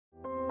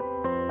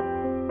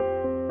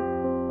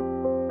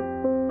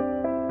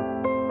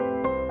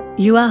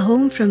You are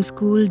home from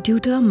school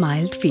due to a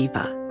mild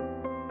fever.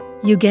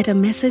 You get a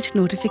message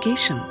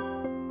notification.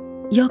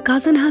 Your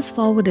cousin has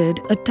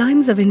forwarded a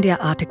Times of India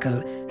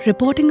article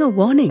reporting a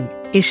warning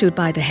issued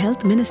by the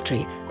Health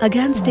Ministry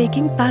against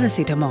taking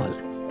paracetamol.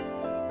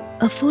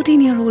 A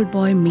 14-year-old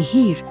boy,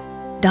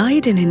 Mihir,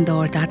 died in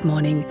Indore that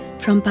morning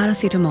from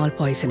paracetamol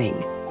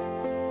poisoning.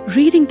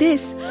 Reading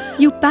this,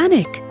 you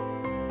panic.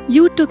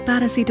 You took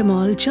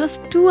paracetamol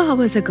just 2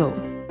 hours ago.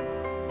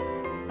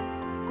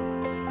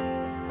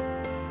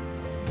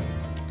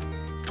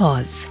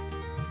 Pause.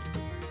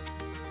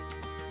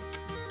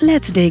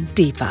 Let's dig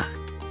deeper.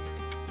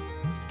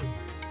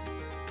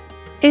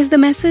 Is the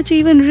message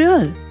even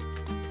real?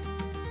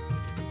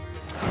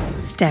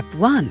 Step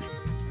 1.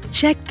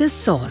 Check the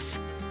source.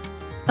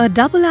 A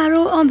double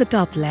arrow on the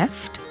top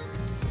left.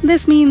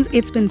 This means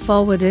it's been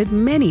forwarded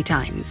many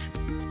times.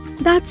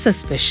 That's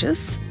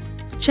suspicious.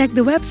 Check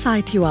the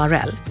website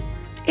URL.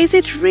 Is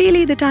it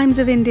really the Times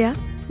of India?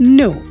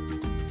 No.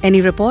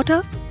 Any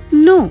reporter?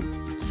 No.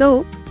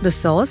 So, the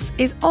source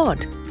is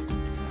odd.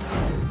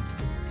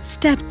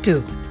 Step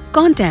 2.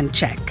 Content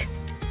check.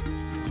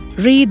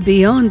 Read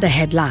beyond the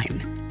headline.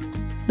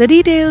 The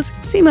details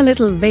seem a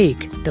little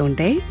vague, don't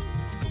they?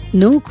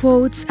 No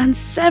quotes and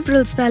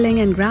several spelling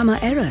and grammar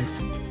errors.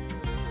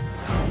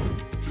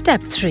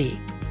 Step 3.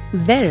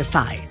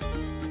 Verify.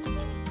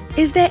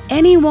 Is there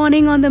any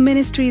warning on the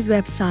ministry's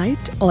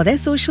website or their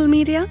social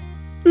media?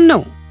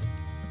 No.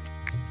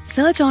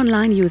 Search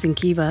online using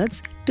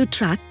keywords to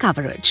track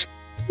coverage.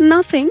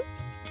 Nothing.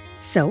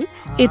 So,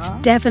 it's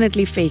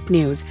definitely fake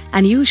news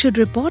and you should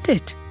report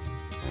it.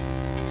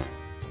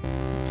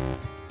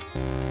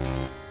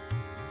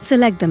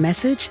 Select the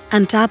message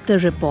and tap the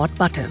report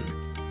button.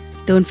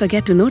 Don't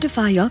forget to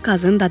notify your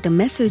cousin that the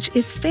message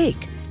is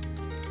fake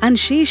and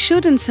she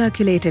shouldn't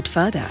circulate it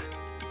further.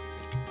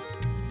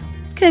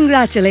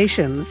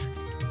 Congratulations!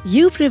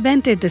 You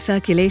prevented the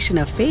circulation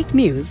of fake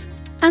news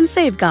and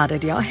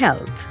safeguarded your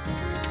health.